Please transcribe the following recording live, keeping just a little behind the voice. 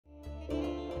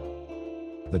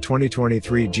The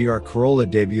 2023 GR Corolla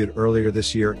debuted earlier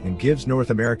this year and gives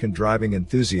North American driving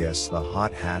enthusiasts the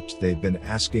hot hatch they've been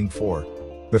asking for.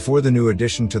 Before the new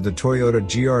addition to the Toyota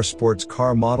GR sports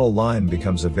car model line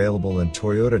becomes available in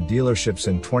Toyota dealerships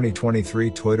in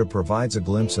 2023, Toyota provides a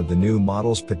glimpse of the new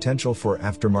model's potential for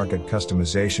aftermarket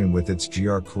customization with its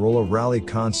GR Corolla Rally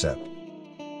Concept.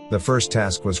 The first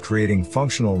task was creating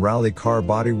functional rally car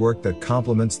bodywork that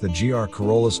complements the GR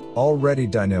Corolla's already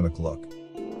dynamic look.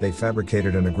 They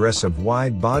fabricated an aggressive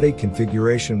wide body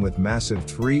configuration with massive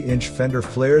 3-inch fender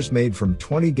flares made from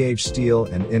 20-gauge steel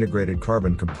and integrated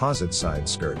carbon composite side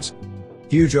skirts.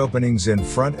 Huge openings in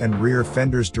front and rear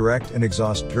fenders direct and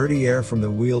exhaust dirty air from the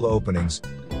wheel openings,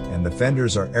 and the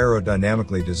fenders are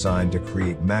aerodynamically designed to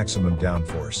create maximum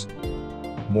downforce.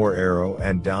 More aero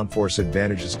and downforce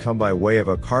advantages come by way of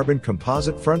a carbon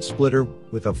composite front splitter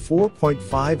with a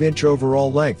 4.5-inch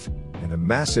overall length, and a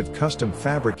massive custom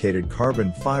fabricated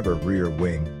carbon fiber rear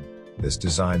wing. This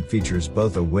design features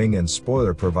both a wing and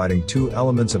spoiler, providing two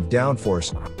elements of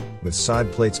downforce, with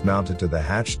side plates mounted to the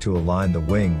hatch to align the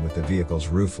wing with the vehicle's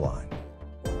roofline.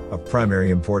 Of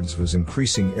primary importance was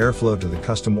increasing airflow to the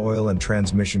custom oil and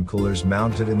transmission coolers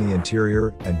mounted in the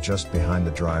interior and just behind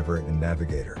the driver and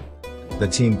navigator. The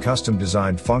team custom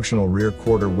designed functional rear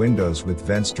quarter windows with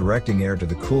vents directing air to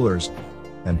the coolers,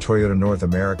 and Toyota North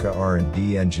America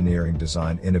R&D Engineering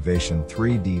Design Innovation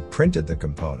 3D printed the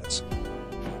components.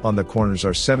 On the corners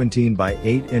are 17 by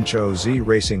 8-inch OZ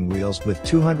racing wheels with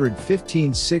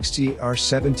 215/60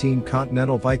 R17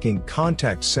 Continental Viking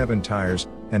Contact 7 tires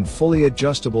and fully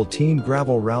adjustable Team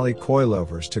Gravel Rally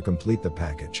coilovers to complete the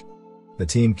package. The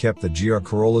team kept the GR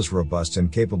Corolla's robust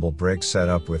and capable brake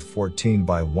setup with 14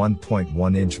 by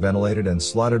 1.1-inch ventilated and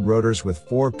slotted rotors with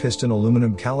 4-piston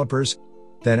aluminum calipers,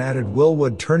 then added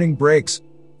Willwood turning brakes,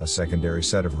 a secondary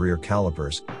set of rear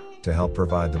calipers, to help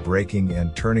provide the braking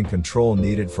and turning control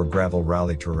needed for gravel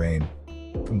rally terrain.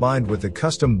 Combined with the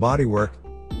custom bodywork,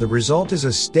 the result is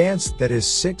a stance that is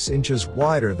 6 inches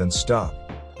wider than stock.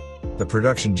 The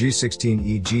production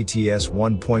G16E GTS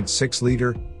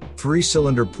 1.6-liter,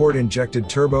 3-cylinder port-injected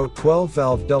turbo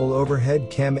 12-valve double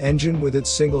overhead cam engine with its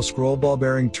single scroll ball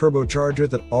bearing turbocharger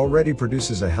that already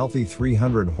produces a healthy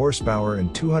 300 horsepower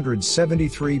and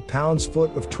 273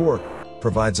 pounds-foot of torque,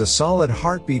 provides a solid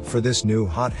heartbeat for this new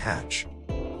hot hatch.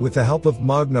 With the help of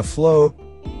Magna Flow,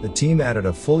 the team added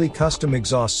a fully custom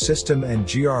exhaust system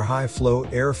and GR High Flow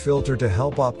air filter to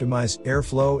help optimize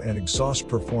airflow and exhaust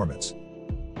performance.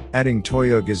 Adding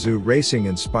Toyo Gazoo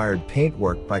racing-inspired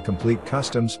paintwork by Complete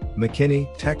Customs, McKinney,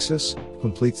 Texas,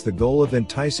 completes the goal of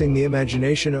enticing the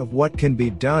imagination of what can be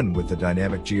done with the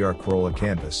dynamic GR Corolla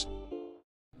canvas.